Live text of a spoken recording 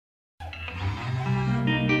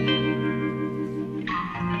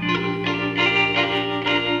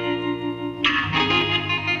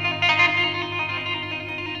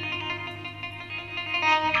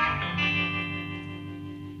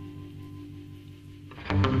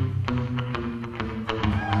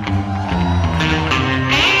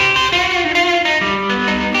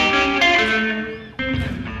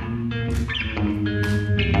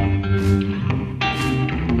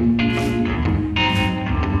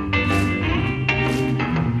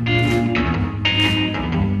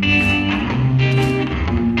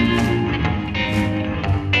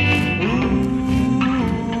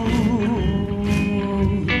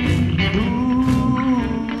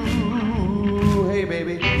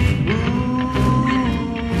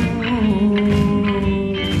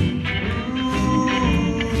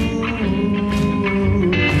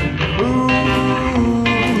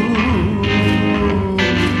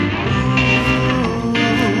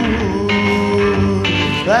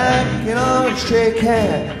one stray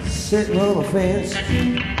cat sitting on a fence.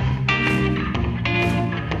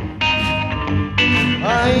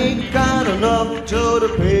 I ain't got enough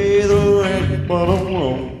to pay the rent, but I'm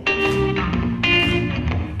wrong.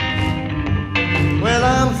 Well,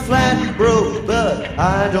 I'm flat broke, but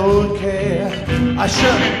I don't care. I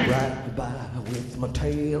shut right by with my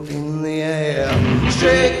tail in the air.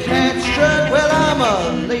 Stray cat strut, well, I'm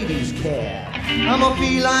a ladies' cat. I'm a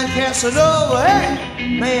feline Casanova,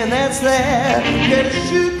 hey, man, that's that. Get a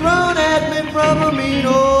shoe thrown at me from a mean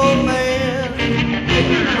old man.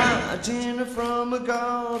 Get my dinner from a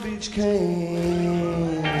garbage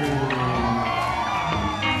can.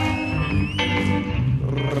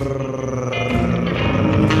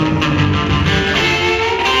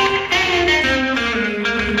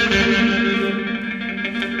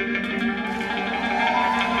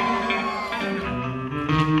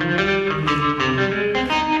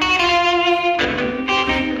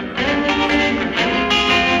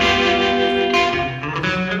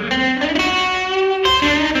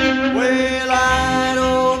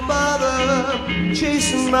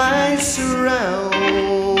 Chasing mice around.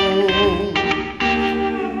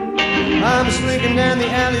 I'm slinking down the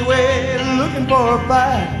alleyway looking for a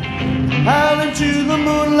bite, howling to the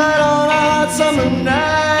moonlight on a hot summer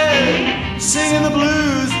night, singing the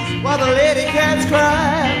blues while the lady cats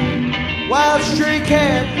cry. Wild stray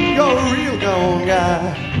cat, you're a real gone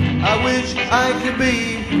guy. I wish I could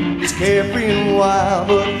be as carefree and wild,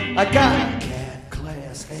 but I got cat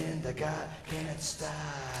class and I got cat style.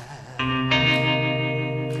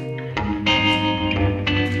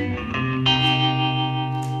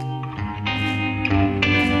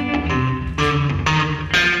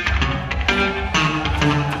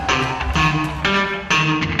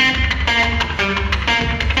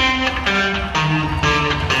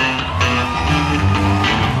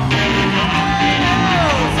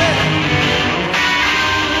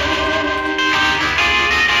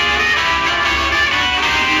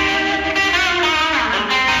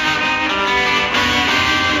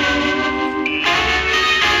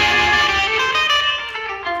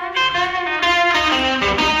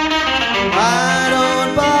 I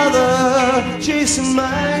don't bother chasing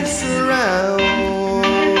mice around.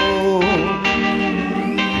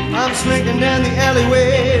 I'm slinking down the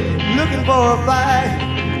alleyway looking for a fight,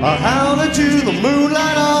 a howling to the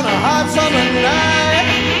moonlight on a hot summer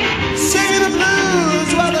night, singing the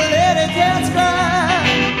blues while the lady cats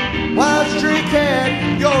cry. Wild stray cat,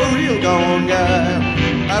 you're a real gone guy.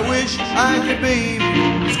 I wish I could be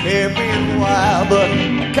as carefree and wild, but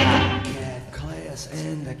I got cat class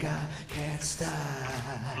and I got cat style.